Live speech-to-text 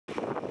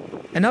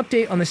An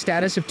update on the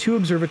status of two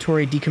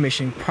observatory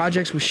decommissioning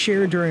projects was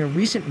shared during a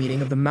recent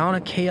meeting of the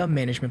Maunakea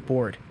Management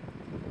Board.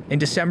 In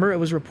December, it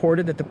was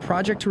reported that the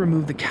project to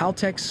remove the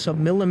Caltech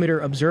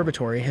submillimeter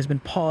observatory has been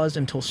paused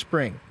until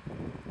spring.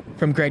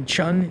 From Greg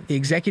Chun, the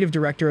executive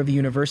director of the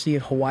University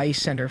of Hawaiʻi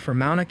Center for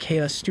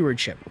Maunakea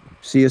Stewardship.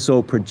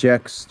 CSO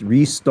projects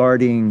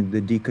restarting the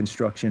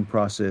deconstruction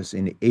process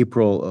in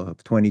April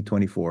of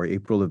 2024,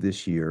 April of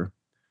this year.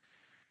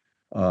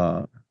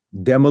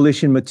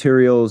 Demolition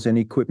materials and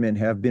equipment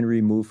have been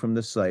removed from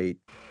the site.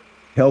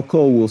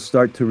 Helco will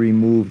start to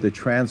remove the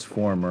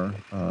transformer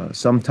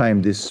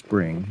sometime this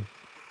spring.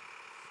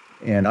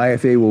 And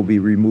IFA will be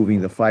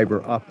removing the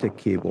fiber optic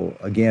cable,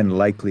 again,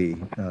 likely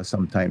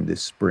sometime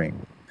this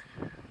spring.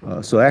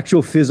 So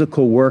actual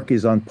physical work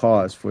is on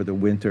pause for the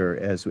winter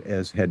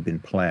as had been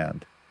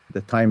planned.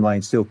 The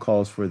timeline still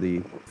calls for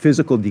the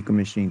physical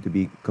decommissioning to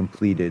be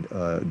completed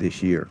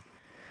this year.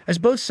 As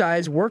both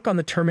sides work on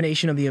the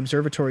termination of the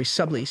observatory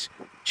sublease,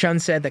 Chun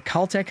said that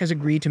Caltech has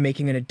agreed to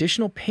making an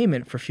additional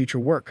payment for future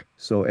work.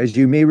 So as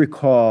you may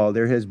recall,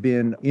 there has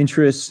been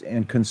interest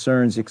and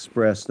concerns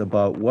expressed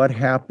about what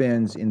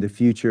happens in the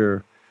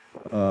future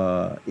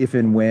if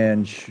and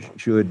when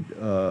should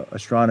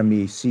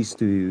astronomy cease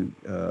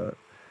to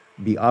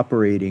be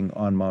operating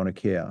on Mauna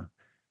Kea.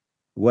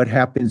 What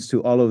happens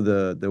to all of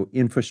the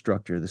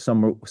infrastructure, the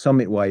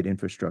summit-wide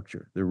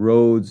infrastructure, the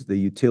roads, the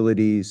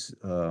utilities,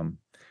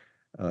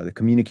 the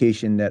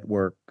communication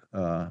network,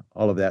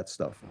 all of that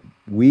stuff.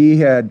 We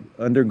had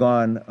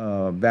undergone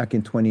back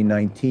in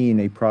 2019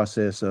 a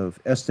process of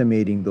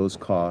estimating those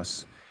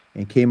costs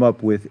and came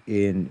up with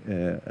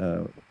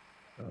a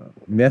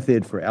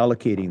method for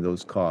allocating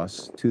those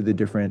costs to the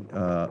different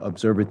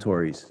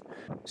observatories.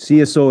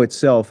 CSO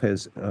itself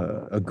has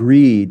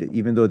agreed,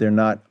 even though they're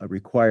not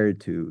required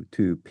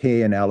to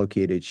pay an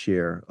allocated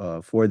share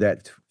for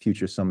that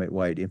future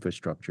summit-wide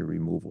infrastructure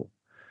removal.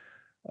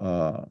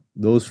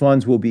 Those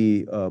funds will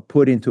be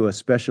put into a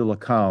special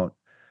account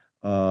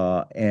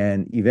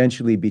and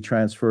eventually be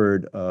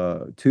transferred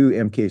to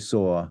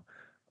MKSOA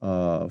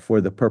for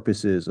the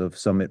purposes of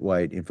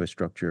summit-wide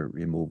infrastructure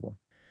removal.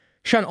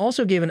 Chun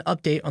also gave an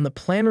update on the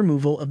planned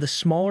removal of the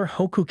smaller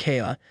Hōkū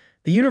Keʻa,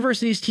 the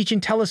university's teaching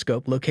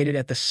telescope located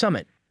at the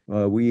summit.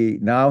 We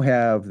now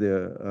have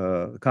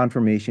the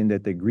confirmation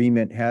that the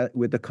agreement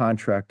with the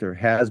contractor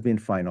has been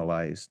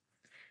finalized.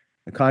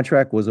 The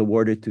contract was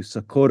awarded to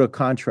Sakota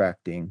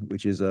Contracting,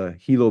 which is a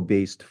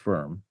Hilo-based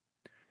firm.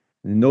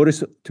 The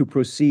notice to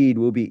proceed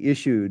will be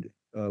issued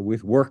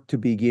with work to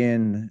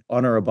begin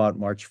on or about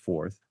March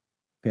 4th,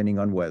 depending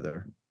on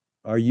weather.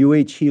 Our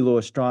Hilo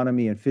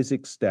astronomy and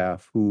physics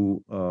staff,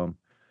 who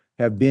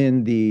have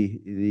been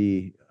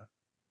the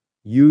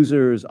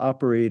users,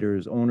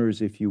 operators,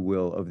 owners, if you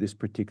will, of this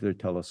particular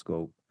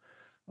telescope,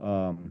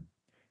 will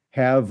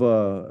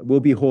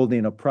be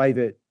holding a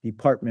private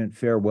department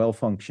farewell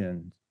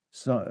function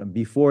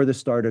before the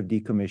start of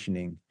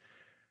decommissioning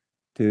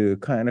to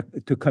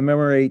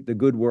commemorate the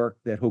good work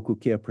that Hōkū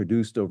Keʻa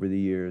produced over the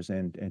years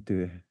and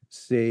to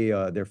say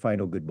their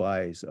final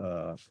goodbyes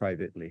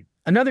privately.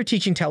 Another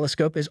teaching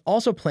telescope is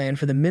also planned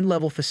for the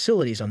mid-level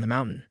facilities on the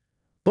mountain.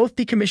 Both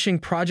decommissioning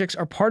projects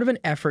are part of an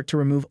effort to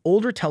remove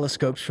older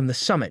telescopes from the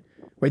summit,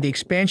 where the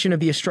expansion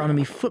of the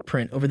astronomy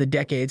footprint over the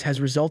decades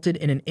has resulted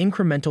in an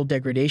incremental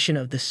degradation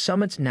of the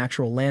summit's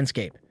natural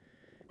landscape.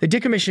 The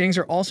decommissionings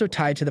are also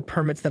tied to the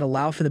permits that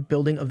allow for the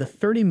building of the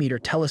 30-meter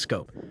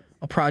telescope,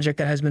 a project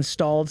that has been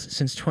stalled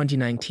since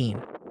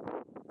 2019.